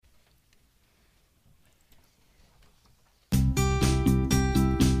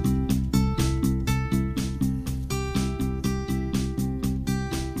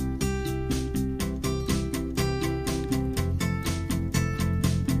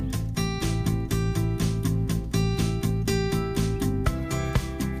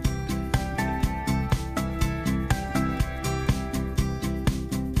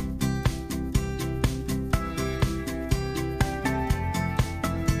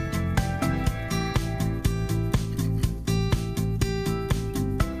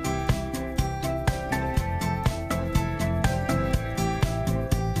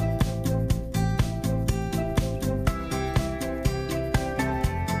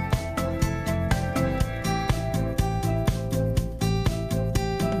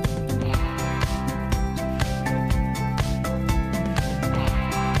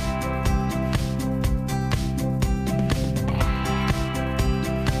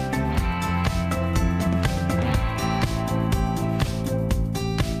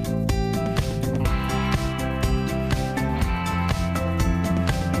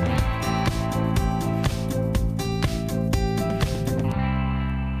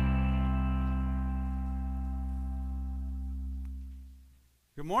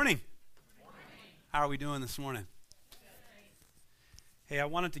Good morning. How are we doing this morning? Hey, I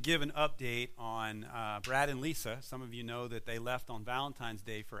wanted to give an update on Brad and Lisa. Some of you know that they left on Valentine's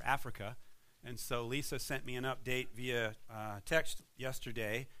Day for Africa. And so Lisa sent me an update via text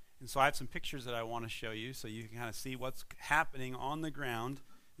yesterday. And so I have some pictures that I want to show you so you can kind of see what's happening on the ground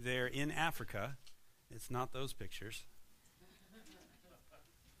there in Africa. It's not those pictures.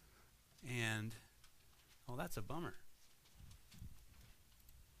 And, oh, that's a bummer.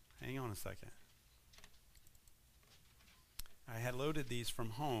 Hang on a second. I had loaded these from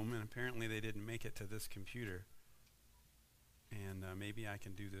home, and apparently they didn't make it to this computer. And maybe I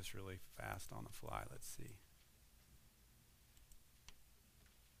can do this really fast on the fly. Let's see.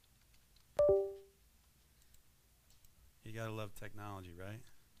 You gotta love technology, right?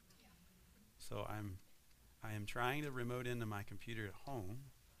 So I am trying to remote into my computer at home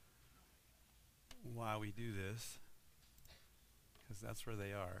while we do this, because that's where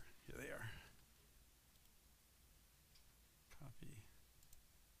they are. Here they are. Copy.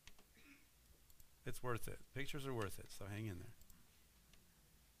 It's worth it. Pictures are worth it, so hang in there.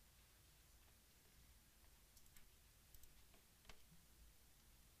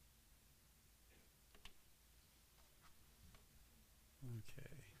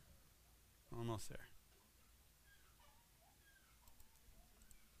 Okay. Almost there.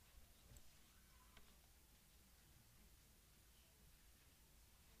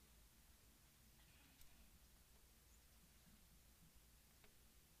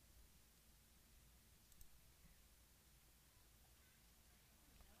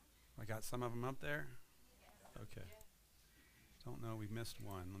 I got some of them up there? Okay. Don't know, we missed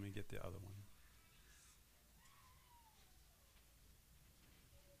one. Let me get the other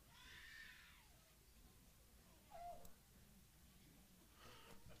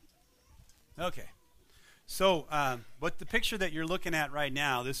one. Okay. So, but the picture that you're looking at right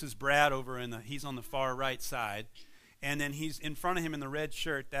now, this is Brad over he's on the far right side. And then he's in front of him in the red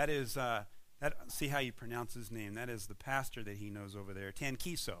shirt. That is, see how you pronounce his name. That is the pastor that he knows over there,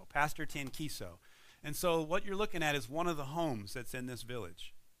 Tankiso, Pastor Tankiso. And so what you're looking at is one of the homes that's in this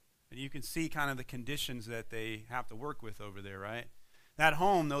village. And you can see kind of the conditions that they have to work with over there, right? That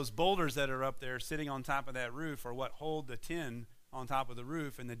home, those boulders that are up there sitting on top of that roof are what hold the tin on top of the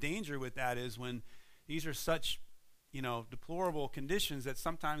roof. And the danger with that is when these are such, deplorable conditions that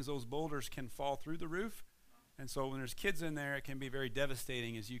sometimes those boulders can fall through the roof. And so when there's kids in there, it can be very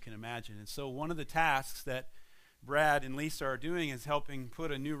devastating, as you can imagine. And so one of the tasks that Brad and Lisa are doing is helping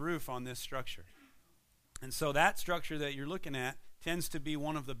put a new roof on this structure. And so that structure that you're looking at tends to be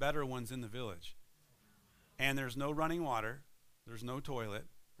one of the better ones in the village. And there's no running water, there's no toilet,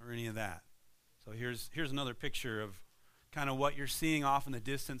 or any of that. So here's another picture of kind of what you're seeing off in the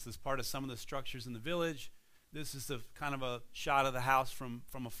distance as part of some of the structures in the village. This is kind of a shot of the house from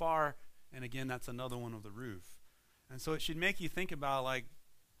afar. And again, that's another one of the roof. And so it should make you think about,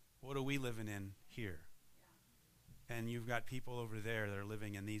 what are we living in here? And you've got people over there that are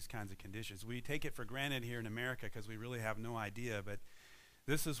living in these kinds of conditions. We take it for granted here in America because we really have no idea. But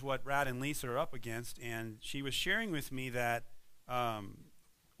this is what Brad and Lisa are up against. And she was sharing with me that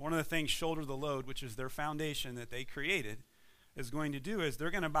one of the things Shoulder the Load, which is their foundation that they created, is going to do is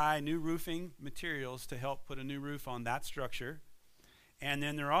they're going to buy new roofing materials to help put a new roof on that structure. And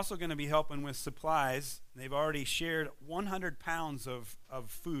then they're also going to be helping with supplies. They've already shared 100 pounds of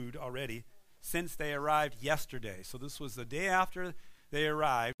food already since they arrived yesterday. So this was the day after they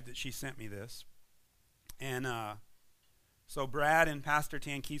arrived that she sent me this. And so Brad and Pastor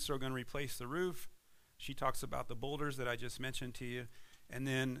Tankiso are going to replace the roof. She talks about the boulders that I just mentioned to you. And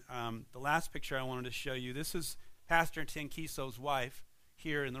then the last picture I wanted to show you, this is Pastor Tankiso's wife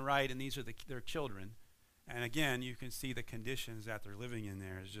here in the right, and these are their children. And again, you can see the conditions that they're living in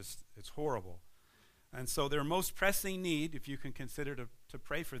there. It's horrible. And so their most pressing need, if you can consider to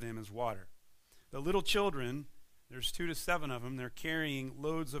pray for them, is water. The little children, there's 2 to 7 of them, they're carrying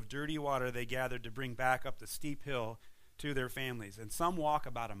loads of dirty water they gathered to bring back up the steep hill to their families. And some walk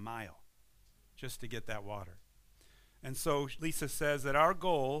about a mile just to get that water. And so Lisa says that our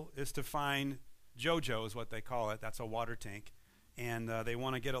goal is to find JoJo, is what they call it. That's a water tank. And they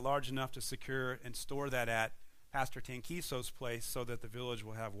want to get it large enough to secure and store that at Pastor Tankiso's place so that the village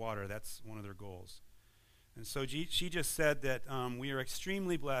will have water. That's one of their goals. And so she just said that we are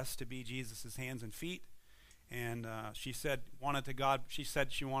extremely blessed to be Jesus' hands and feet. And she said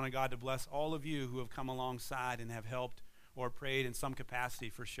she wanted God to bless all of you who have come alongside and have helped or prayed in some capacity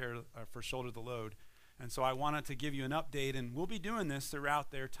for Shoulder the Load. And so I wanted to give you an update, and we'll be doing this throughout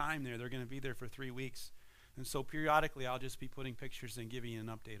their time there. They're going to be there for 3 weeks. And so periodically I'll just be putting pictures and giving you an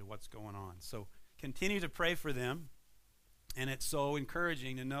update of what's going on. So continue to pray for them. And it's so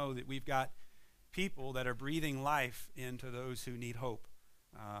encouraging to know that we've got people that are breathing life into those who need hope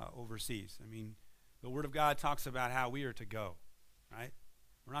overseas. I mean, the Word of God talks about how we are to go, right?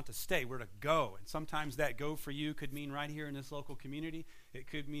 We're not to stay, we're to go. And sometimes that go for you could mean right here in this local community. It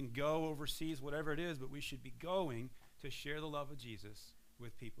could mean go overseas, whatever it is, but we should be going to share the love of Jesus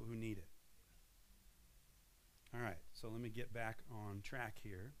with people who need it. All right, so let me get back on track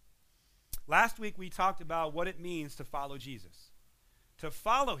here. Last week we talked about what it means to follow Jesus. To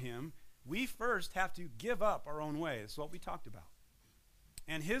follow him, we first have to give up our own way. That's what we talked about.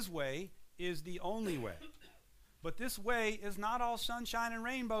 And his way is the only way. But this way is not all sunshine and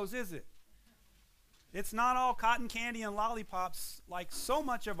rainbows, is it? It's not all cotton candy and lollipops like so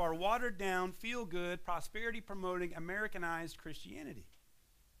much of our watered-down, feel-good, prosperity-promoting, Americanized Christianity.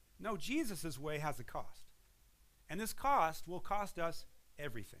 No, Jesus' way has a cost. And this cost will cost us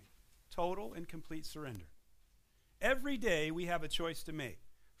everything. Total and complete surrender. Every day we have a choice to make.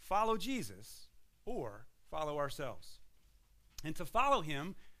 Follow Jesus or follow ourselves. And to follow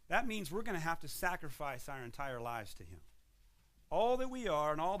him, that means we're going to have to sacrifice our entire lives to him. All that we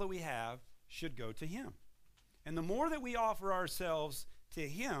are and all that we have should go to him. And the more that we offer ourselves to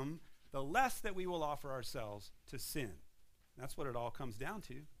him, the less that we will offer ourselves to sin. That's what it all comes down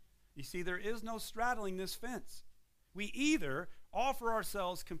to. You see, there is no straddling this fence. We either offer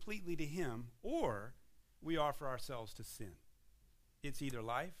ourselves completely to him or we offer ourselves to sin. It's either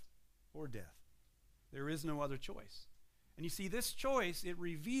life or death. There is no other choice. And you see, this choice, it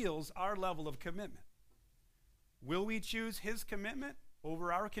reveals our level of commitment. Will we choose his commitment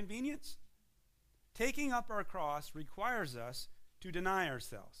over our convenience? Taking up our cross requires us to deny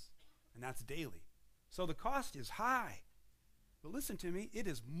ourselves, and that's daily. So the cost is high. But listen to me, it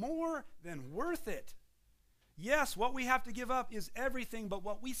is more than worth it. Yes, what we have to give up is everything, but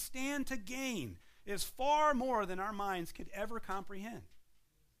what we stand to gain is far more than our minds could ever comprehend.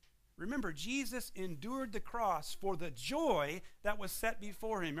 Remember, Jesus endured the cross for the joy that was set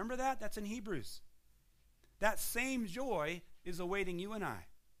before him. Remember that? That's in Hebrews. That same joy is awaiting you and I.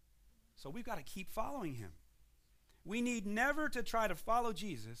 So we've got to keep following him. We need never to try to follow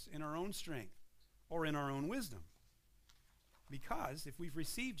Jesus in our own strength or in our own wisdom. Because if we've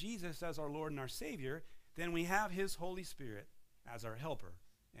received Jesus as our Lord and our Savior, then we have his Holy Spirit as our helper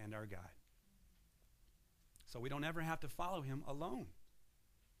and our guide. So we don't ever have to follow him alone.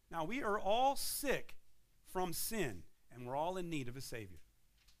 Now, we are all sick from sin, and we're all in need of a Savior.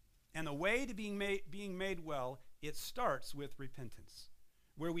 And the way to being made well, it starts with repentance,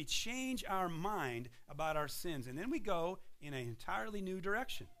 where we change our mind about our sins, and then we go in an entirely new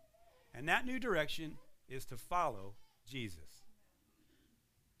direction. And that new direction is to follow Jesus.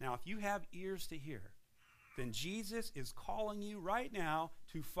 Now, if you have ears to hear, then Jesus is calling you right now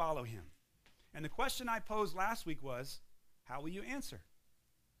to follow him. And the question I posed last week was, how will you answer?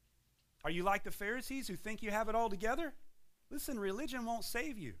 Are you like the Pharisees who think you have it all together? Listen, religion won't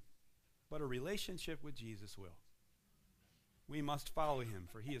save you, but a relationship with Jesus will. We must follow him,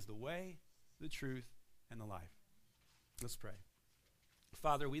 for he is the way, the truth, and the life. Let's pray.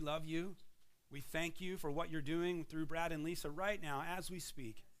 Father, we love you. We thank you for what you're doing through Brad and Lisa right now as we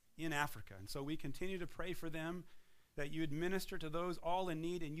speak in Africa. And so we continue to pray for them, that you'd minister to those all in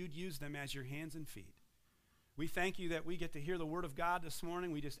need and you'd use them as your hands and feet. We thank you that we get to hear the word of God this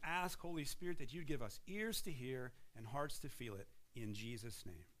morning. We just ask, Holy Spirit, that you'd give us ears to hear and hearts to feel it. In Jesus'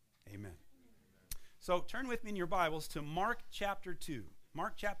 name, amen. So turn with me in your Bibles to Mark chapter 2.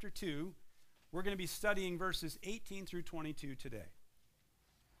 Mark chapter 2, we're going to be studying verses 18 through 22 today.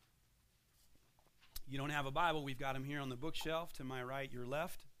 You don't have a Bible, we've got them here on the bookshelf to my right, your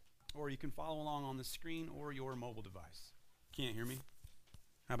left, or you can follow along on the screen or your mobile device. Can't hear me?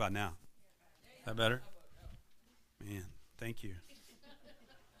 How about now? Is that better? Man, thank you.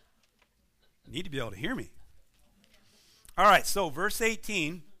 You need to be able to hear me. All right, so verse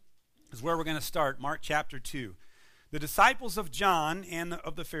 18 is where we're going to start, Mark chapter 2. The disciples of John and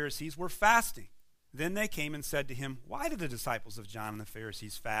of the Pharisees were fasting. Then they came and said to him, "Why do the disciples of John and the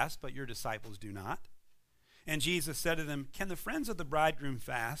Pharisees fast, but your disciples do not?" And Jesus said to them, "Can the friends of the bridegroom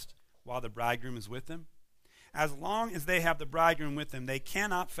fast while the bridegroom is with them? As long as they have the bridegroom with them, they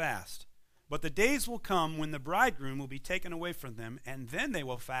cannot fast. But the days will come when the bridegroom will be taken away from them, and then they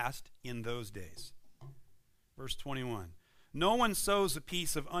will fast in those days." Verse 21, "No one sews a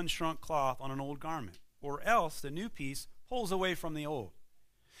piece of unshrunk cloth on an old garment, or else the new piece pulls away from the old,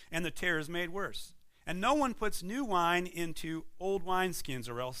 and the tear is made worse. And no one puts new wine into old wineskins,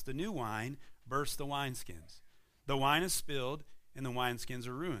 or else the new wine bursts the wineskins. The wine is spilled, and the wineskins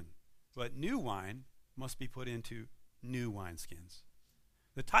are ruined. But new wine must be put into new wineskins."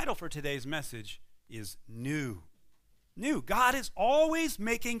 The title for today's message is New. new. God is always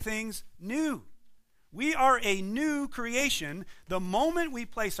making things new. We are a new creation the moment we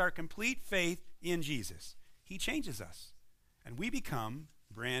place our complete faith in Jesus. He changes us, and we become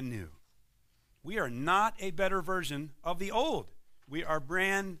brand new. We are not a better version of the old. We are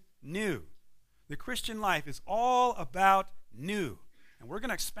brand new. The Christian life is all about new, and we're going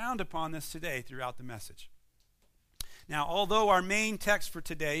to expound upon this today throughout the message. Now, although our main text for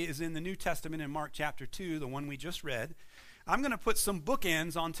today is in the New Testament in Mark chapter 2, the one we just read, I'm going to put some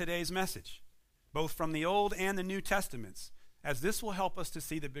bookends on today's message, both from the Old and the New Testaments, as this will help us to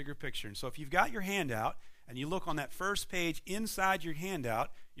see the bigger picture. And so if you've got your handout and you look on that first page inside your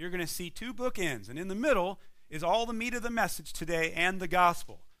handout, you're going to see two bookends. And in the middle is all the meat of the message today and the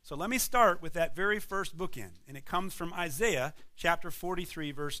gospel. So let me start with that very first bookend. And it comes from Isaiah chapter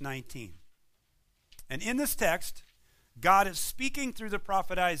 43, verse 19. And in this text, God is speaking through the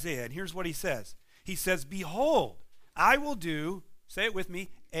prophet Isaiah. And here's what he says. He says, "Behold, I will do," say it with me,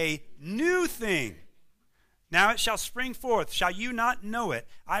 "a new thing. Now it shall spring forth. Shall you not know it?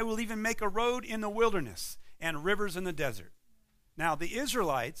 I will even make a road in the wilderness and rivers in the desert." Now the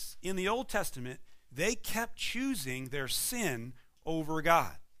Israelites in the Old Testament, they kept choosing their sin over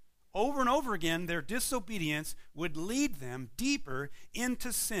God. Over and over again, their disobedience would lead them deeper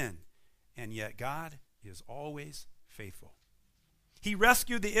into sin. And yet God is always faithful. He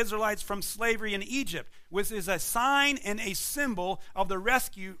rescued the Israelites from slavery in Egypt, which is a sign and a symbol of the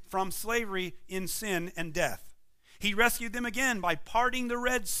rescue from slavery in sin and death. He rescued them again by parting the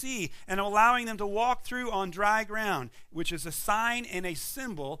Red Sea and allowing them to walk through on dry ground, which is a sign and a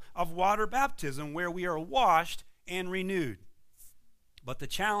symbol of water baptism, where we are washed and renewed. But the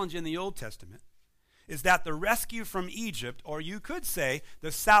challenge in the Old Testament is that the rescue from Egypt, or you could say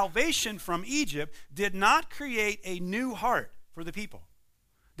the salvation from Egypt, did not create a new heart for the people.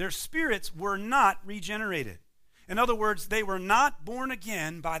 Their spirits were not regenerated. In other words, they were not born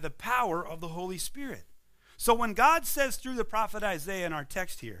again by the power of the Holy Spirit. So when God says through the prophet Isaiah in our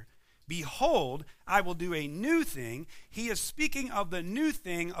text here, "Behold, I will do a new thing," he is speaking of the new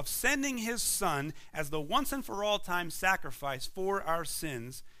thing of sending his Son as the once and for all time sacrifice for our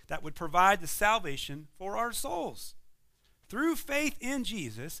sins that would provide the salvation for our souls. Through faith in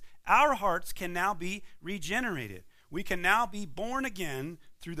Jesus, our hearts can now be regenerated. We can now be born again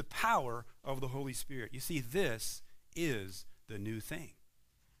through the power of the Holy Spirit. You see, this is the new thing.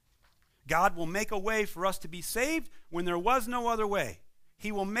 God will make a way for us to be saved when there was no other way.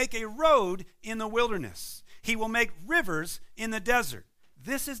 He will make a road in the wilderness. He will make rivers in the desert.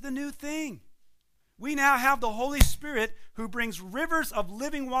 This is the new thing. We now have the Holy Spirit who brings rivers of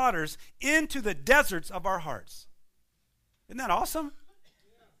living waters into the deserts of our hearts. Isn't that awesome?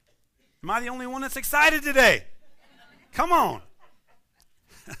 Am I the only one that's excited today? Come on.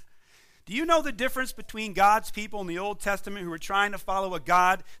 Do you know the difference between God's people in the Old Testament who were trying to follow a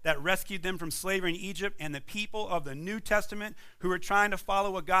God that rescued them from slavery in Egypt, and the people of the New Testament who are trying to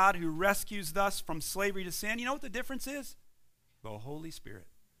follow a God who rescues us from slavery to sin? You know what the difference is? The Holy Spirit.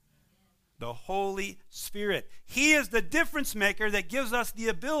 The Holy Spirit. He is the difference maker that gives us the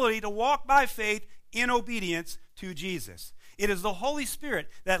ability to walk by faith in obedience to Jesus. It is the Holy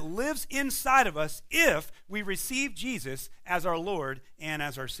Spirit that lives inside of us if we receive Jesus as our Lord and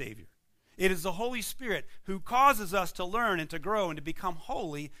as our Savior. It is the Holy Spirit who causes us to learn and to grow and to become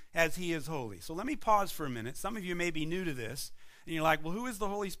holy as he is holy. So let me pause for a minute. Some of you may be new to this, and you're like, well, who is the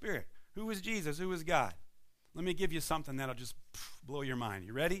Holy Spirit? Who is Jesus? Who is God? Let me give you something that'll just blow your mind.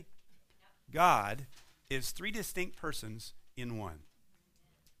 You ready? God is three distinct persons in one.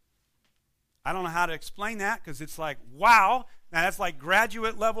 I don't know how to explain that because it's like, wow, now that's like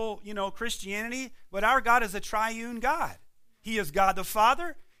graduate level, Christianity, but our God is a triune God. He is God the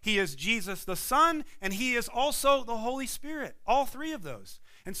Father, he is Jesus the Son, and he is also the Holy Spirit, all three of those.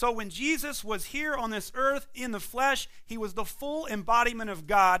 And so when Jesus was here on this earth in the flesh, he was the full embodiment of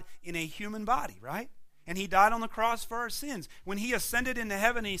God in a human body, right? And he died on the cross for our sins. When he ascended into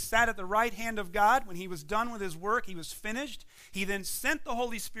heaven, he sat at the right hand of God. When he was done with his work, he was finished. He then sent the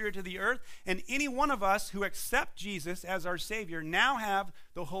Holy Spirit to the earth. And any one of us who accept Jesus as our Savior now have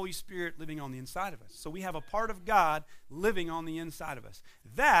the Holy Spirit living on the inside of us. So we have a part of God living on the inside of us.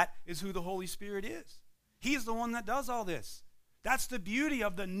 That is who the Holy Spirit is. He's the one that does all this. That's the beauty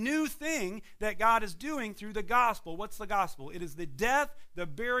of the new thing that God is doing through the gospel. What's the gospel? It is the death, the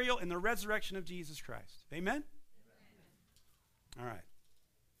burial, and the resurrection of Jesus Christ. Amen? All right.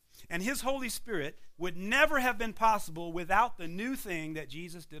 And his Holy Spirit would never have been possible without the new thing that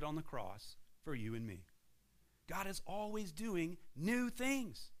Jesus did on the cross for you and me. God is always doing new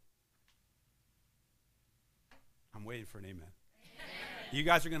things. I'm waiting for an amen. You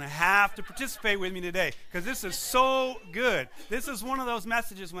guys are going to have to participate with me today because this is so good. This is one of those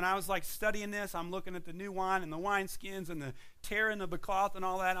messages when I was like studying this, I'm looking at the new wine and the wineskins and the tearing of the cloth and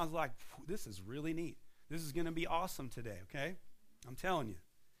all that. And I was like, this is really neat. This is going to be awesome today, okay? I'm telling you.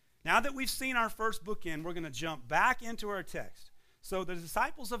 Now that we've seen our first bookend, we're going to jump back into our text. So the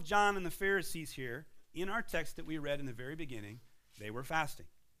disciples of John and the Pharisees here, in our text that we read in the very beginning, they were fasting.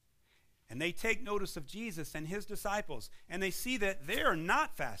 And they take notice of Jesus and his disciples, and they see that they're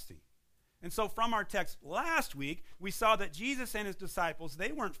not fasting. And so from our text last week, we saw that Jesus and his disciples,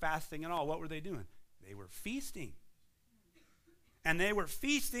 they weren't fasting at all. What were they doing? They were feasting. And they were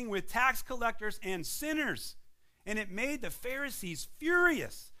feasting with tax collectors and sinners. And it made the Pharisees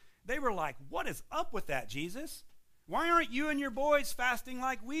furious. They were like, what is up with that, Jesus? Why aren't you and your boys fasting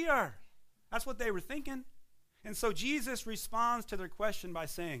like we are? That's what they were thinking. And so Jesus responds to their question by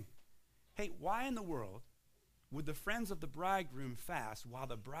saying, hey, why in the world would the friends of the bridegroom fast while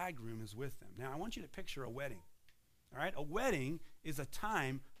the bridegroom is with them? Now, I want you to picture a wedding. All right? A wedding is a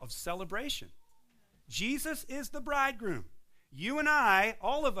time of celebration. Jesus is the bridegroom. You and I,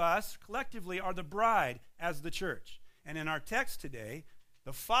 all of us, collectively, are the bride as the church. And in our text today,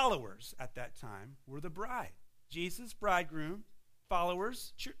 the followers at that time were the bride. Jesus, bridegroom,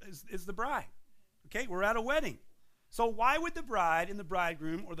 followers is the bride. Okay? We're at a wedding. So why would the bride and the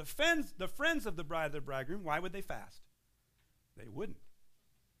bridegroom, or the friends of the bride and the bridegroom, why would they fast? They wouldn't.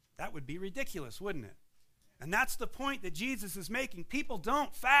 That would be ridiculous, wouldn't it? And that's the point that Jesus is making. People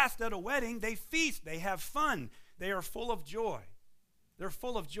don't fast at a wedding. They feast. They have fun. They are full of joy. They're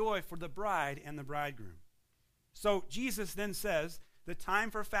full of joy for the bride and the bridegroom. So Jesus then says the time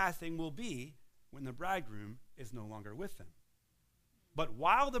for fasting will be when the bridegroom is no longer with them. But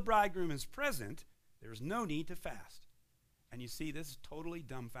while the bridegroom is present, there's no need to fast. And you see, this totally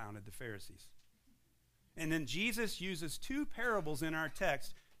dumbfounded the Pharisees. And then Jesus uses two parables in our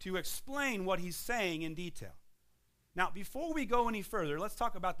text to explain what he's saying in detail. Now, before we go any further, let's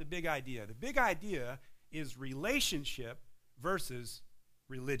talk about the big idea. The big idea is relationship versus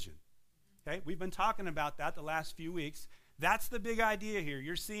religion. Okay? We've been talking about that the last few weeks. That's the big idea here.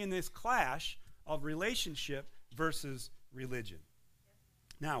 You're seeing this clash of relationship versus religion.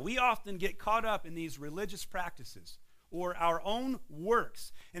 Now, we often get caught up in these religious practices or our own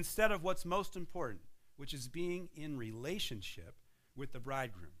works instead of what's most important, which is being in relationship with the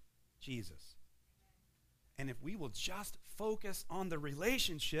bridegroom, Jesus. And if we will just focus on the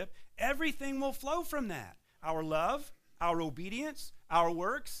relationship, everything will flow from that. Our love, our obedience, our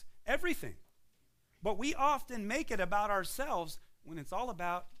works, everything. But we often make it about ourselves when it's all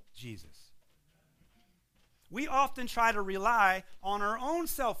about Jesus. We often try to rely on our own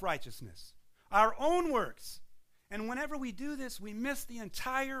self-righteousness, our own works. And whenever we do this, we miss the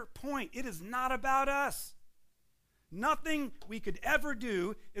entire point. It is not about us. Nothing we could ever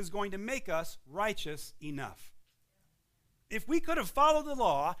do is going to make us righteous enough. If we could have followed the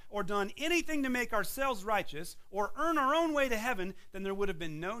law or done anything to make ourselves righteous or earn our own way to heaven, then there would have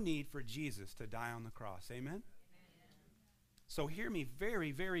been no need for Jesus to die on the cross. Amen? So hear me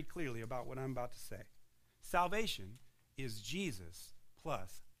very, very clearly about what I'm about to say. Salvation is Jesus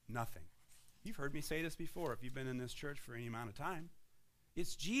plus nothing. You've heard me say this before if you've been in this church for any amount of time.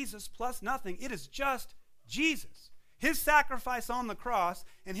 It's Jesus plus nothing. It is just Jesus. His sacrifice on the cross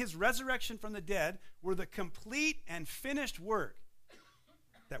and his resurrection from the dead were the complete and finished work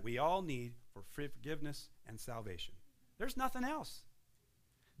that we all need for forgiveness and salvation. There's nothing else.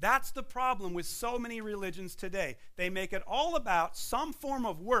 That's the problem with so many religions today. They make it all about some form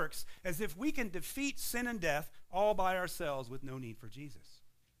of works as if we can defeat sin and death all by ourselves with no need for Jesus.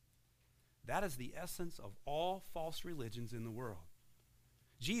 That is the essence of all false religions in the world.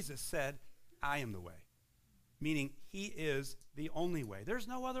 Jesus said, I am the way, meaning he is the only way. There's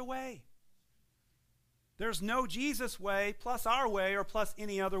no other way. There's no Jesus way plus our way or plus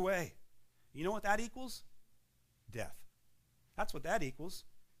any other way. You know what that equals? Death. That's what that equals.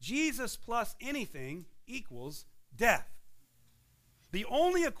 Jesus plus anything equals death. The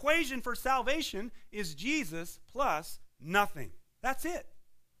only equation for salvation is Jesus plus nothing. That's it.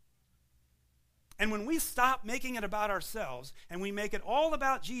 And when we stop making it about ourselves and we make it all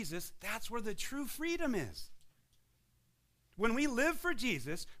about Jesus, that's where the true freedom is. When we live for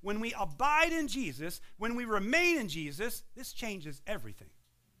Jesus, when we abide in Jesus, when we remain in Jesus, this changes everything.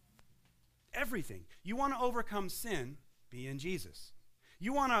 Everything. You want to overcome sin, be in Jesus.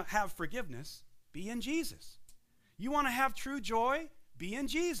 You want to have forgiveness, be in Jesus. You want to have true joy, be in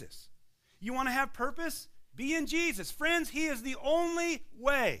Jesus. You want to have purpose, be in Jesus. Friends, he is the only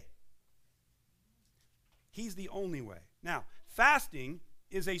way. He's the only way. Now, fasting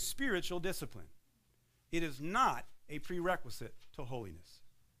is a spiritual discipline. It is not a prerequisite to holiness.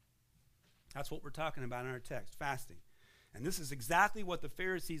 That's what we're talking about in our text, fasting. And this is exactly what the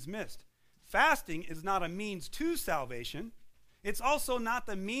Pharisees missed. Fasting is not a means to salvation. It's also not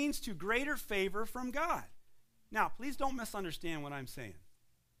the means to greater favor from God. Now, please don't misunderstand what I'm saying.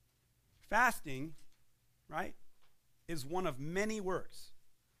 Fasting, right, is one of many works.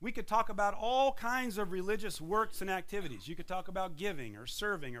 We could talk about all kinds of religious works and activities. You could talk about giving or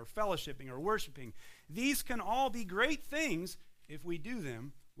serving or fellowshipping or worshiping. These can all be great things if we do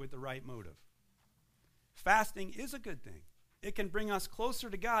them with the right motive. Fasting is a good thing. It can bring us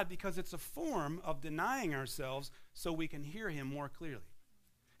closer to God because it's a form of denying ourselves so we can hear him more clearly.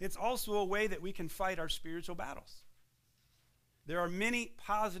 It's also a way that we can fight our spiritual battles. There are many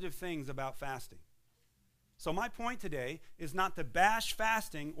positive things about fasting. So my point today is not to bash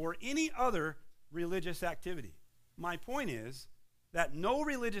fasting or any other religious activity. My point is that no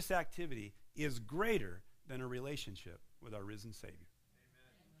religious activity is greater than a relationship with our risen Savior.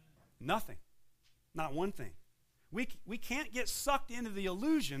 Amen. Nothing. Not one thing. We can't get sucked into the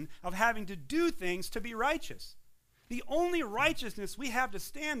illusion of having to do things to be righteous. The only righteousness we have to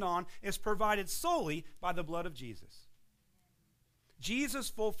stand on is provided solely by the blood of Jesus. Jesus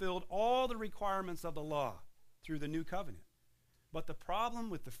fulfilled all the requirements of the law through the new covenant. But the problem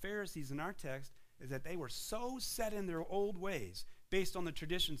with the Pharisees in our text is that they were so set in their old ways based on the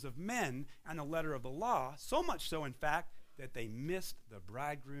traditions of men and the letter of the law, so much so, in fact, that they missed the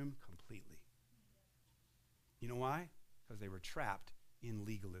bridegroom completely. You know why? Because they were trapped in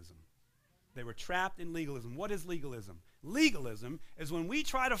legalism. They were trapped in legalism. What is legalism? Legalism is when we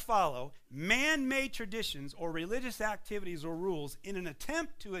try to follow man-made traditions or religious activities or rules in an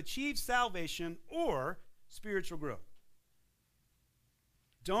attempt to achieve salvation or spiritual growth.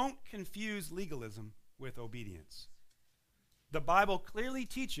 Don't confuse legalism with obedience. The Bible clearly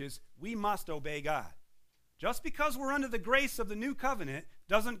teaches we must obey God. Just because we're under the grace of the new covenant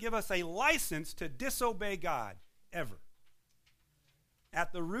doesn't give us a license to disobey God, ever.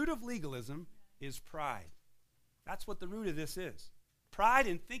 At the root of legalism is pride. That's what the root of this is. Pride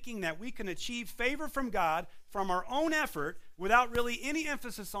in thinking that we can achieve favor from God from our own effort without really any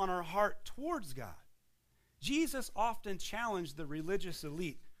emphasis on our heart towards God. Jesus often challenged the religious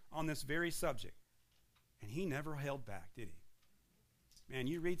elite on this very subject, and he never held back, did he? Man,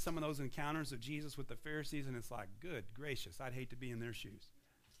 you read some of those encounters of Jesus with the Pharisees, and it's like, good gracious, I'd hate to be in their shoes.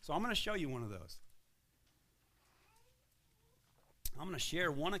 So I'm going to show you one of those. I'm going to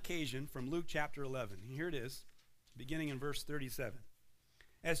share one occasion from Luke chapter 11. Here it is, beginning in verse 37.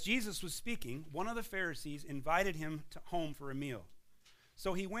 As Jesus was speaking, one of the Pharisees invited him home for a meal.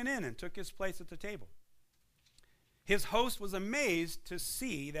 So he went in and took his place at the table. His host was amazed to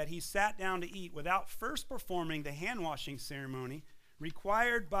see that he sat down to eat without first performing the hand-washing ceremony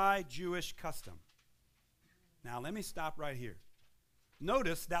required by Jewish custom. Now, let me stop right here.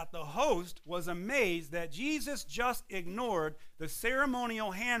 Notice that the host was amazed that Jesus just ignored the ceremonial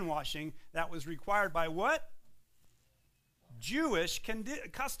hand-washing that was required by what? Jewish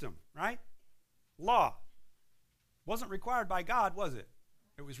custom, right? Law. Wasn't required by God, was it?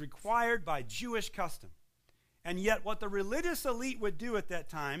 It was required by Jewish custom. And yet what the religious elite would do at that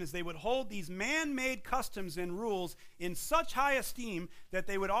time is they would hold these man-made customs and rules in such high esteem that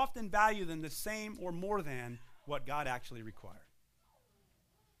they would often value them the same or more than what God actually required.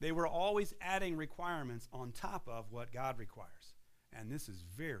 They were always adding requirements on top of what God requires. And this is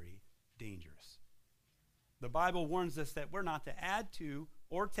very dangerous. The Bible warns us that we're not to add to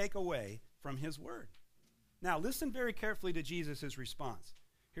or take away from his word. Now listen very carefully to Jesus' response.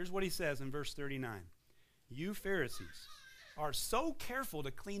 Here's what he says in verse 39. You Pharisees are so careful to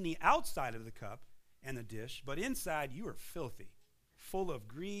clean the outside of the cup and the dish, but inside you are filthy, full of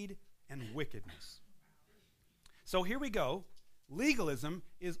greed and wickedness. So here we go. Legalism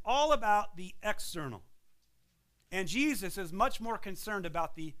is all about the external. And Jesus is much more concerned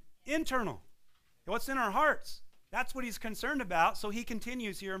about the internal. What's in our hearts? That's what he's concerned about. So he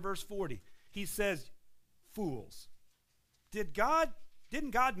continues here in verse 40. He says, fools. Didn't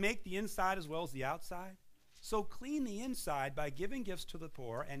God make the inside as well as the outside? So clean the inside by giving gifts to the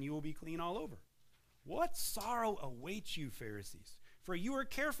poor, and you will be clean all over. What sorrow awaits you, Pharisees? For you are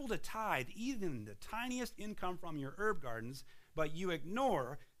careful to tithe even the tiniest income from your herb gardens, but you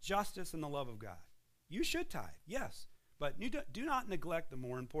ignore justice and the love of God. You should tithe, yes, but do not neglect the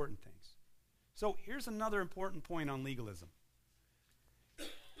more important things. So here's another important point on legalism.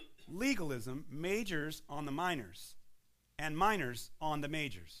 Legalism majors on the minors, and minors on the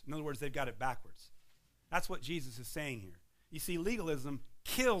majors. In other words, they've got it backwards. That's what Jesus is saying here. You see, legalism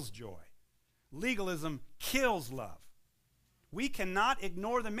kills joy. Legalism kills love. We cannot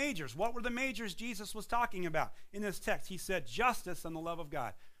ignore the majors. What were the majors Jesus was talking about? In this text, he said justice and the love of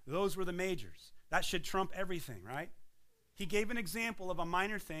God. Those were the majors. That should trump everything, right? He gave an example of a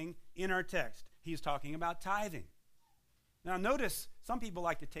minor thing in our text. He's talking about tithing. Now notice, some people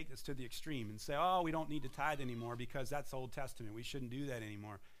like to take this to the extreme and say, oh, we don't need to tithe anymore because that's Old Testament. We shouldn't do that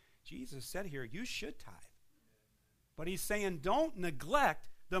anymore. Jesus said here, you should tithe. But he's saying don't neglect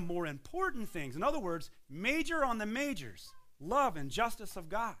the more important things. In other words, major on the majors. Love and justice of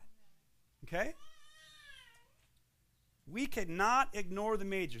God. Okay? We cannot ignore the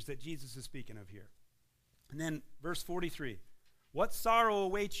majors that Jesus is speaking of here. And then verse 43. What sorrow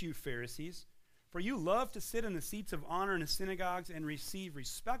awaits you, Pharisees? For you love to sit in the seats of honor in the synagogues and receive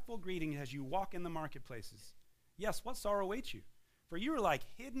respectful greetings as you walk in the marketplaces. Yes, what sorrow awaits you? For you are like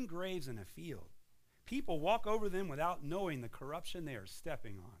hidden graves in a field. People walk over them without knowing the corruption they are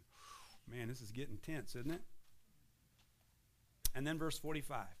stepping on. Man, this is getting tense, isn't it? And then verse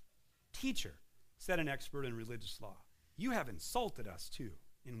 45. Teacher, said an expert in religious law, you have insulted us too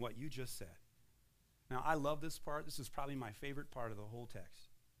in what you just said. Now, I love this part. This is probably my favorite part of the whole text.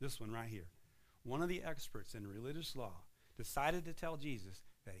 This one right here. One of the experts in religious law decided to tell Jesus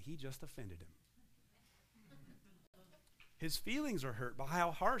that he just offended him. His feelings are hurt by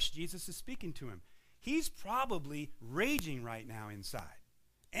how harsh Jesus is speaking to him. He's probably raging right now inside.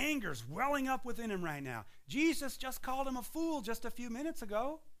 Anger's welling up within him right now. Jesus just called him a fool just a few minutes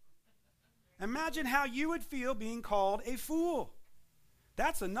ago. Imagine how you would feel being called a fool.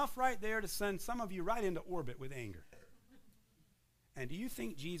 That's enough right there to send some of you right into orbit with anger. And do you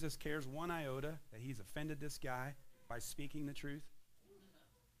think Jesus cares one iota that he's offended this guy by speaking the truth?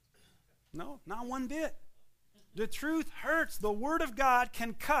 No, not one bit. The truth hurts. The word of God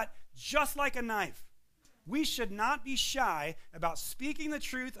can cut just like a knife. We should not be shy about speaking the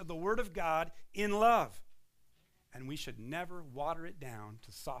truth of the word of God in love. And we should never water it down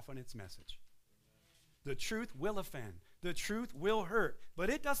to soften its message. The truth will offend. The truth will hurt. But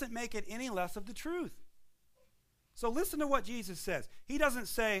it doesn't make it any less of the truth. So listen to what Jesus says. He doesn't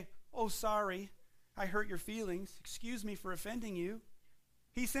say, oh, sorry, I hurt your feelings. Excuse me for offending you.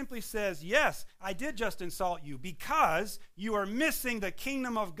 He simply says, yes, I did just insult you because you are missing the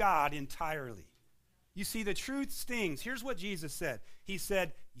kingdom of God entirely. You see, the truth stings. Here's what Jesus said. He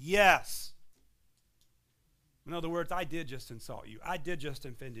said, yes. In other words, I did just insult you. I did just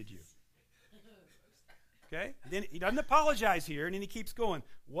offended you. Okay? Then he doesn't apologize here, and then he keeps going.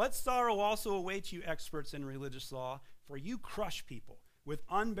 What sorrow also awaits you, experts in religious law, for you crush people with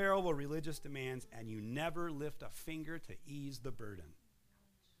unbearable religious demands, and you never lift a finger to ease the burden.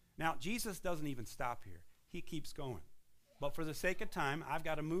 Now, Jesus doesn't even stop here. He keeps going. But for the sake of time, I've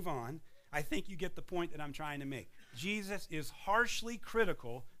got to move on. I think you get the point that I'm trying to make. Jesus is harshly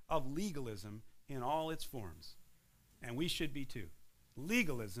critical of legalism in all its forms. And we should be too.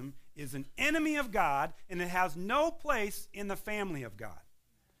 Legalism is an enemy of God, and it has no place in the family of God.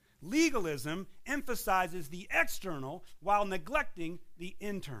 Legalism emphasizes the external while neglecting the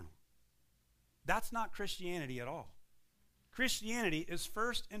internal. That's not Christianity at all. Christianity is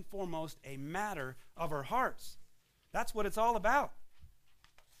first and foremost a matter of our hearts. That's what it's all about.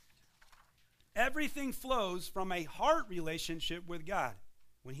 Everything flows from a heart relationship with God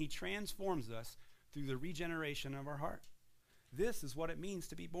when he transforms us through the regeneration of our heart. This is what it means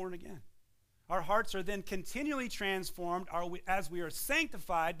to be born again. Our hearts are then continually transformed as we are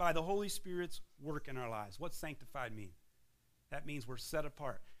sanctified by the Holy Spirit's work in our lives. What's sanctified mean? That means we're set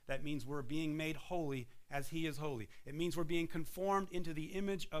apart. That means we're being made holy as he is holy. It means we're being conformed into the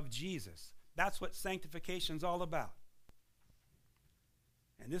image of Jesus. That's what sanctification is all about.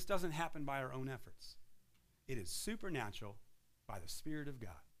 And this doesn't happen by our own efforts. It is supernatural by the Spirit of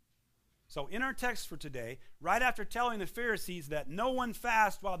God. So in our text for today, right after telling the Pharisees that no one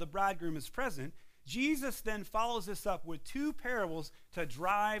fasts while the bridegroom is present, Jesus then follows this up with two parables to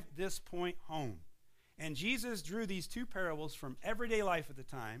drive this point home. And Jesus drew these two parables from everyday life at the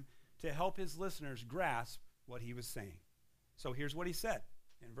time to help his listeners grasp what he was saying. So here's what he said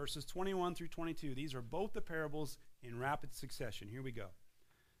in verses 21 through 22. These are both the parables in rapid succession. Here we go.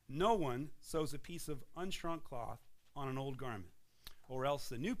 No one sews a piece of unshrunk cloth on an old garment, or else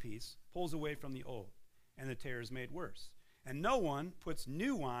the new piece pulls away from the old, and the tear is made worse. And no one puts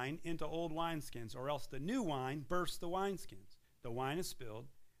new wine into old wineskins, or else the new wine bursts the wineskins. The wine is spilled,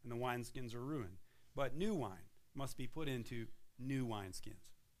 and the wineskins are ruined. But new wine must be put into new wineskins.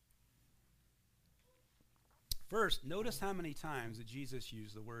 First, notice how many times that Jesus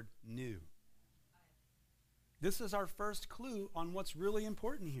used the word new. This is our first clue on what's really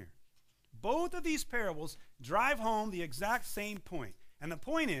important here. Both of these parables drive home the exact same point. And the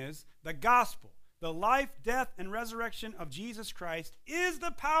point is the gospel, The life, death, and resurrection of Jesus Christ is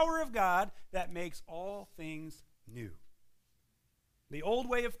the power of God that makes all things new. The old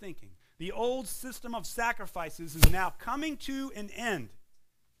way of thinking, the old system of sacrifices is now coming to an end.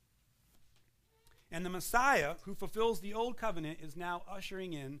 And the Messiah, who fulfills the old covenant, is now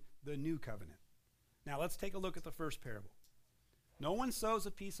ushering in the new covenant. Now let's take a look at the first parable. No one sews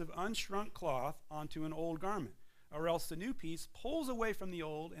a piece of unshrunk cloth onto an old garment, or else the new piece pulls away from the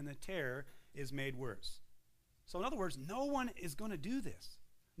old and the tear is made worse. So in other words, no one is going to do this.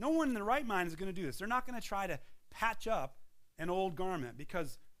 No one in their right mind is going to do this. They're not going to try to patch up an old garment,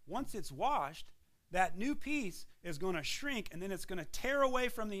 because once it's washed, that new piece is going to shrink, and then it's going to tear away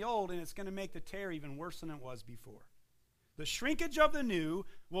from the old, and it's going to make the tear even worse than it was before. The shrinkage of the new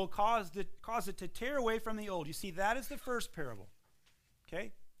will cause it to tear away from the old. You see, that is the first parable.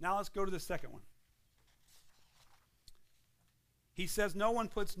 Okay? Now let's go to the second one. He says, no one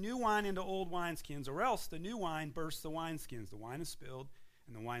puts new wine into old wineskins, or else the new wine bursts the wineskins. The wine is spilled,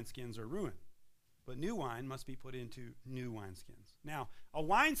 and the wineskins are ruined. But new wine must be put into new wineskins. Now, a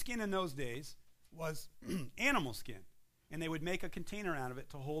wineskin in those days was animal skin, and they would make a container out of it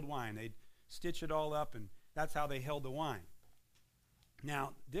to hold wine. They'd stitch it all up, and that's how they held the wine.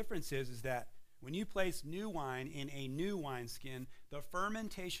 Now, the difference is that when you place new wine in a new wineskin, the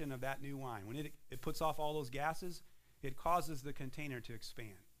fermentation of that new wine, when it puts off all those gases, it causes the container to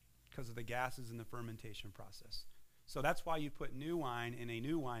expand because of the gases in the fermentation process. So that's why you put new wine in a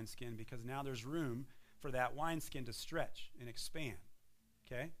new wineskin, because now there's room for that wineskin to stretch and expand.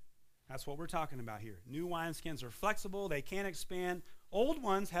 Okay? That's what we're talking about here. New wineskins are flexible. They can't expand. Old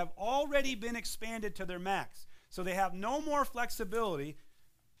ones have already been expanded to their max. So they have no more flexibility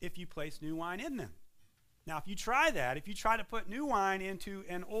if you place new wine in them. Now, if you try that, if you try to put new wine into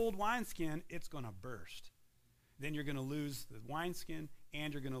an old wineskin, it's going to burst. Then you're going to lose the wineskin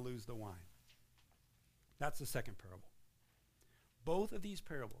and you're going to lose the wine. That's the second parable. Both of these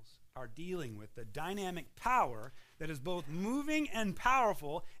parables are dealing with the dynamic power that is both moving and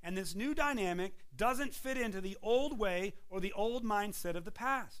powerful, and this new dynamic doesn't fit into the old way or the old mindset of the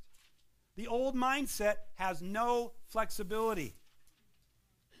past. The old mindset has no flexibility.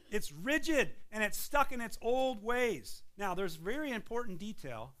 It's rigid and it's stuck in its old ways. Now, there's very important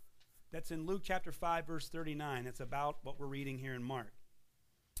detail that's in Luke chapter 5, verse 39. It's about what we're reading here in Mark.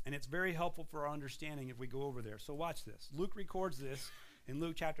 And it's very helpful for our understanding if we go over there. So watch this. Luke records this in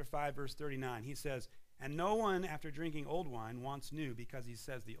Luke chapter 5, verse 39. He says, and no one after drinking old wine wants new, because he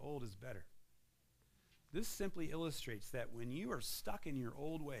says the old is better. This simply illustrates that when you are stuck in your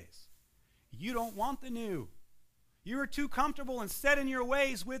old ways, you don't want the new. You are too comfortable and set in your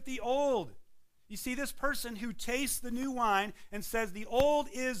ways with the old. You see, this person who tastes the new wine and says the old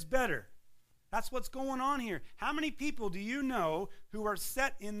is better. That's what's going on here. How many people do you know who are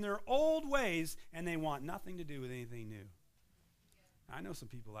set in their old ways and they want nothing to do with anything new? I know some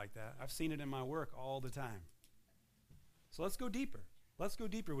people like that. I've seen it in my work all the time. So let's go deeper. Let's go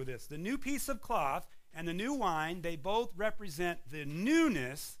deeper with this. The new piece of cloth and the new wine, they both represent the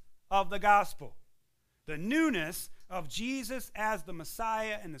newness of the gospel. The newness of Jesus as the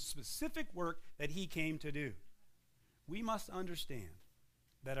Messiah and the specific work that he came to do. We must understand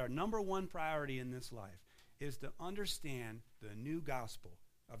that our number one priority in this life is to understand the new gospel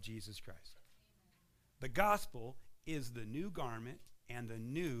of Jesus Christ. The gospel is the new garment and the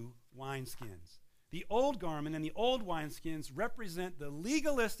new wineskins. The old garment and the old wineskins represent the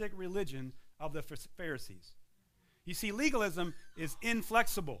legalistic religion of the Pharisees. You see, legalism is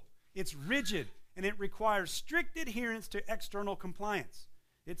inflexible. It's rigid, and it requires strict adherence to external compliance.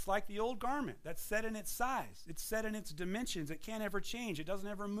 It's like the old garment that's set in its size. It's set in its dimensions. It can't ever change. It doesn't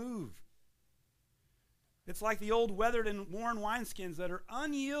ever move. It's like the old weathered and worn wineskins that are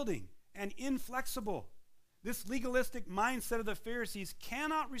unyielding and inflexible. This legalistic mindset of the Pharisees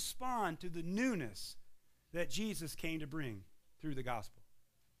cannot respond to the newness that Jesus came to bring through the gospel.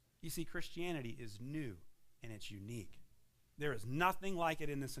 You see, Christianity is new and it's unique. There is nothing like it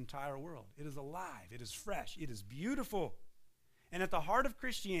in this entire world. It is alive. It is fresh. It is beautiful. And at the heart of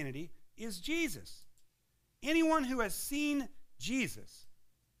Christianity is Jesus. Anyone who has seen Jesus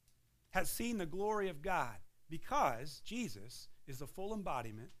has seen the glory of God, because Jesus is the full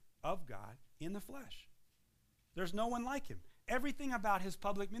embodiment of God in the flesh. There's no one like him. Everything about his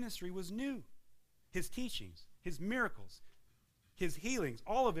public ministry was new. His teachings, his miracles, his healings,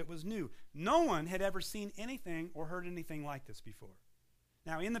 all of it was new. No one had ever seen anything or heard anything like this before.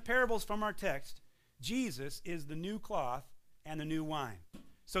 Now, in the parables from our text, Jesus is the new cloth and the new wine.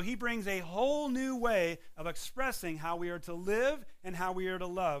 So he brings a whole new way of expressing how we are to live and how we are to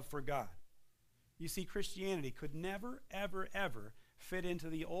love for God. You see, Christianity could never, ever, ever fit into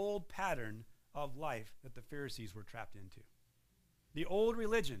the old pattern of life that the Pharisees were trapped into. The old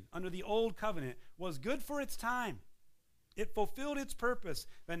religion under the old covenant was good for its time. It fulfilled its purpose.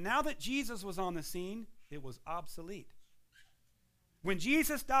 But now that Jesus was on the scene, it was obsolete. When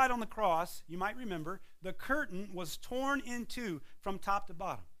Jesus died on the cross, you might remember, the curtain was torn in two from top to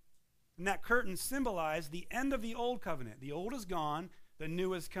bottom. And that curtain symbolized the end of the old covenant. The old is gone, the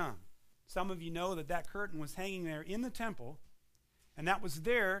new has come. Some of you know that that curtain was hanging there in the temple, and that was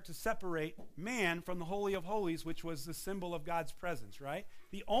there to separate man from the Holy of Holies, which was the symbol of God's presence, right?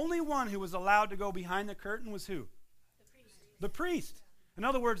 The only one who was allowed to go behind the curtain was who? The priest. In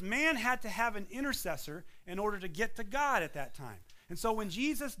other words, man had to have an intercessor in order to get to God at that time. And so when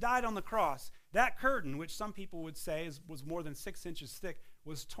Jesus died on the cross, that curtain, which some people would say was more than 6 inches thick,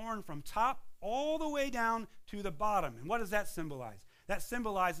 was torn from top all the way down to the bottom. And what does that symbolize? That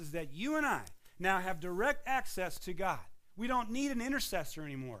symbolizes that you and I now have direct access to God. We don't need an intercessor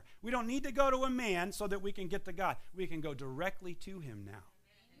anymore. We don't need to go to a man so that we can get to God. We can go directly to him now.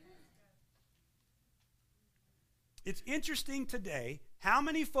 It's interesting today how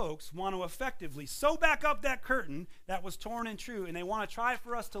many folks want to effectively sew back up that curtain that was torn in two, and they want to try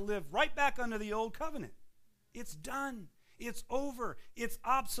for us to live right back under the old covenant. It's done. It's over. It's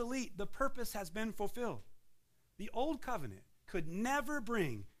obsolete. The purpose has been fulfilled. The old covenant could never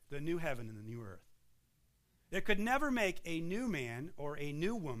bring the new heaven and the new earth. It could never make a new man or a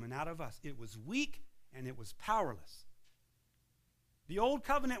new woman out of us. It was weak and it was powerless. The old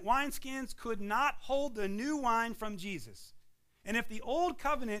covenant wineskins could not hold the new wine from Jesus. And if the old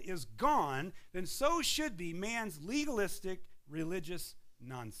covenant is gone, then so should be man's legalistic religious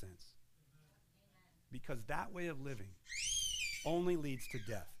nonsense. Because that way of living only leads to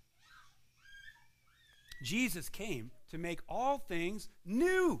death. Jesus came to make all things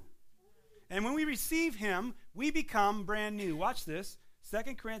new. And when we receive him, we become brand new. Watch this.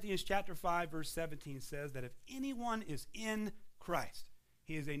 2 Corinthians chapter 5, verse 17 says that if anyone is in Christ,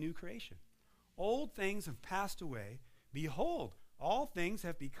 he is a new creation. Old things have passed away. Behold, all things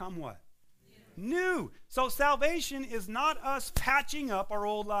have become what? New. So salvation is not us patching up our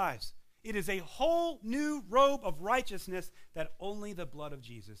old lives. It is a whole new robe of righteousness that only the blood of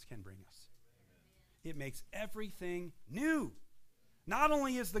Jesus can bring us. It makes everything new. Not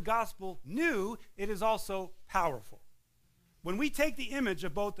only is the gospel new, it is also powerful. When we take the image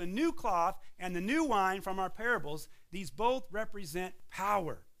of both the new cloth and the new wine from our parables, these both represent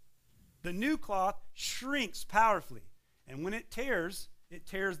power. The new cloth shrinks powerfully, and when it tears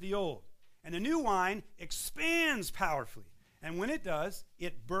the old. And the new wine expands powerfully, and when it does,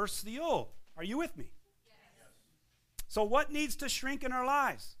 it bursts the old. Are you with me? Yes. So what needs to shrink in our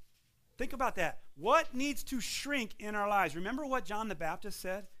lives? Think about that. What needs to shrink in our lives? Remember what John the Baptist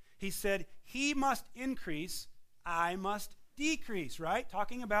said? He said, he must increase, I must decrease, right?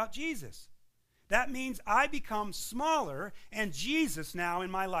 Talking about Jesus. That means I become smaller and Jesus now in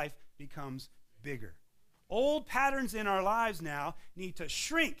my life becomes bigger. Old patterns in our lives now need to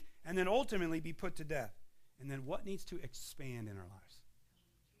shrink and then ultimately be put to death. And then what needs to expand in our lives?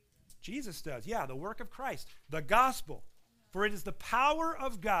 Jesus does. Yeah, the work of Christ, the gospel. For it is the power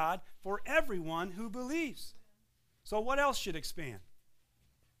of God for everyone who believes. So what else should expand?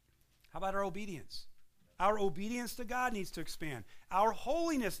 How about our obedience? Our obedience to God needs to expand. Our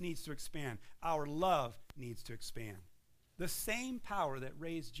holiness needs to expand. Our love needs to expand. The same power that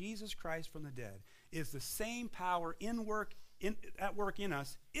raised Jesus Christ from the dead is the same power at work in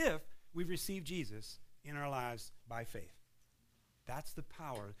us if we receive Jesus in our lives by faith. That's the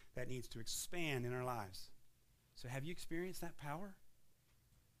power that needs to expand in our lives. So have you experienced that power?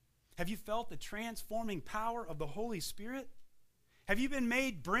 Have you felt the transforming power of the Holy Spirit? Have you been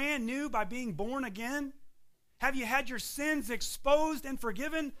made brand new by being born again? Have you had your sins exposed and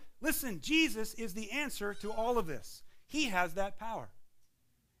forgiven? Listen, Jesus is the answer to all of this. He has that power.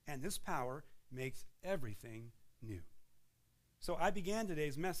 And this power makes everything new. So I began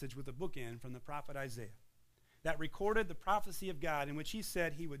today's message with a bookend from the prophet Isaiah that recorded the prophecy of God in which he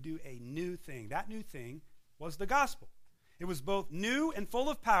said he would do a new thing. That new thing was the gospel. It was both new and full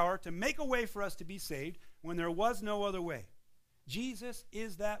of power to make a way for us to be saved when there was no other way. Jesus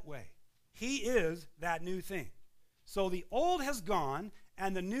is that way. He is that new thing. So the old has gone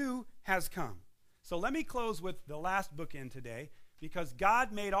and the new has come. So let me close with the last bookend today, because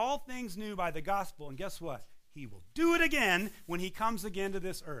God made all things new by the gospel, and guess what? He will do it again when he comes again to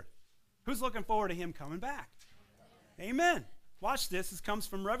this earth. Who's looking forward to him coming back? Amen. Watch this. This comes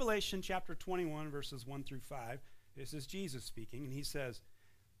from Revelation chapter 21, verses 1 through 5. This is Jesus speaking, and he says,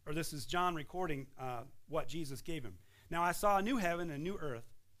 or this is John recording what Jesus gave him. Now I saw a new heaven and a new earth,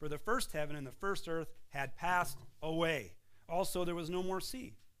 for the first heaven and the first earth had passed away. Also there was no more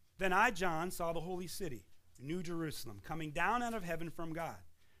sea. Then I, John, saw the holy city, New Jerusalem, coming down out of heaven from God,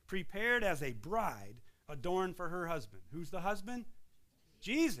 prepared as a bride adorned for her husband. Who's the husband?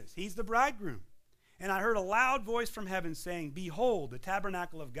 Jesus. He's the bridegroom. And I heard a loud voice from heaven saying, Behold, the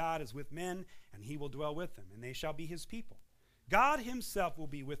tabernacle of God is with men, and he will dwell with them, and they shall be his people. God himself will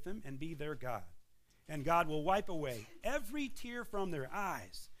be with them and be their God. And God will wipe away every tear from their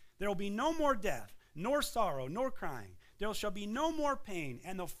eyes. There will be no more death, nor sorrow, nor crying. There shall be no more pain,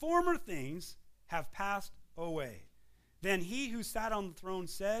 and the former things have passed away. Then he who sat on the throne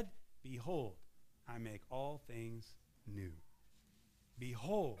said, Behold, I make all things new.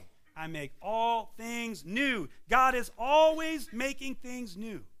 Behold, I make all things new. God is always making things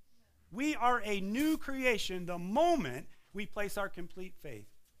new. We are a new creation the moment we place our complete faith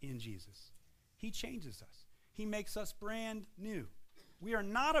in Jesus. He changes us. He makes us brand new. We are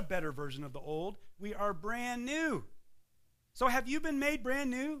not a better version of the old. We are brand new. So have you been made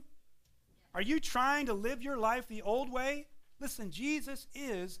brand new? Are you trying to live your life the old way? Listen, Jesus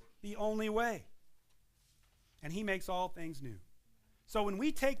is the only way. And he makes all things new. So when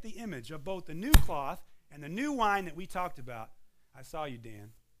we take the image of both the new cloth and the new wine that we talked about, I saw you,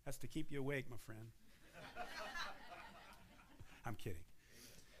 Dan. That's to keep you awake, my friend. I'm kidding.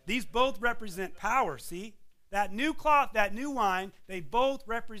 These both represent power, see? That new cloth, that new wine, they both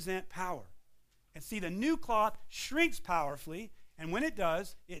represent power. And see, the new cloth shrinks powerfully, and when it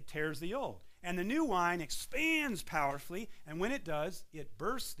does, it tears the old. And the new wine expands powerfully, and when it does, it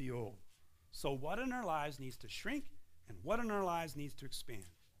bursts the old. So what in our lives needs to shrink, and what in our lives needs to expand?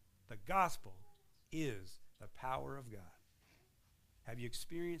 The gospel is the power of God. Have you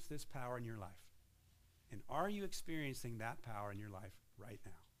experienced this power in your life? And are you experiencing that power in your life right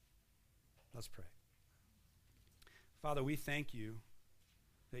now? Let's pray. Father, we thank you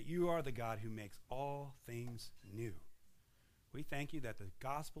that you are the God who makes all things new. We thank you that the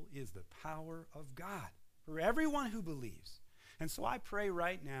gospel is the power of God for everyone who believes. And so I pray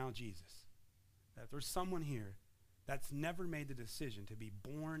right now, Jesus, that there's someone here that's never made the decision to be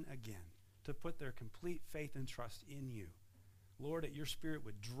born again, to put their complete faith and trust in you. Lord, that your Spirit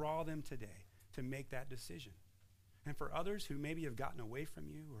would draw them today to make that decision. And for others who maybe have gotten away from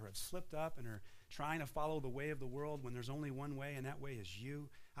you or have slipped up and are trying to follow the way of the world when there's only one way, and that way is you,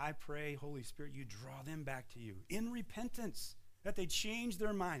 I pray, Holy Spirit, you draw them back to you in repentance, that they change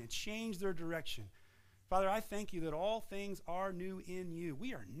their mind and change their direction. Father, I thank you that all things are new in you.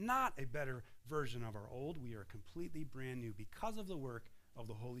 We are not a better version of our old. We are completely brand new because of the work of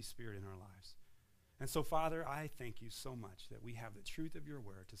the Holy Spirit in our lives. And so, Father, I thank you so much that we have the truth of your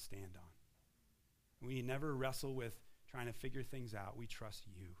word to stand on. We never wrestle with trying to figure things out. We trust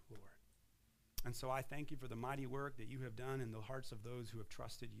you, Lord. And so I thank you for the mighty work that you have done in the hearts of those who have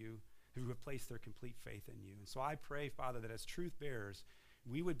trusted you, who have placed their complete faith in you. And so I pray, Father, that as truth bearers,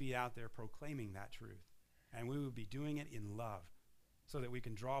 we would be out there proclaiming that truth. And we would be doing it in love so that we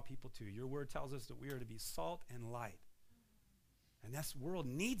can draw people to you. Your word tells us that we are to be salt and light. And this world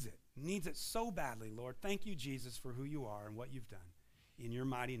needs it so badly, Lord. Thank you, Jesus, for who you are and what you've done. In your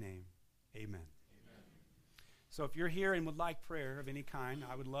mighty name, amen. So if you're here and would like prayer of any kind,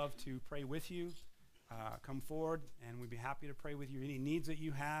 I would love to pray with you. Come forward, and we'd be happy to pray with you. Any needs that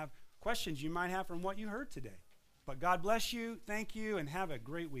you have, questions you might have from what you heard today. But God bless you, thank you, and have a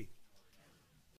great week.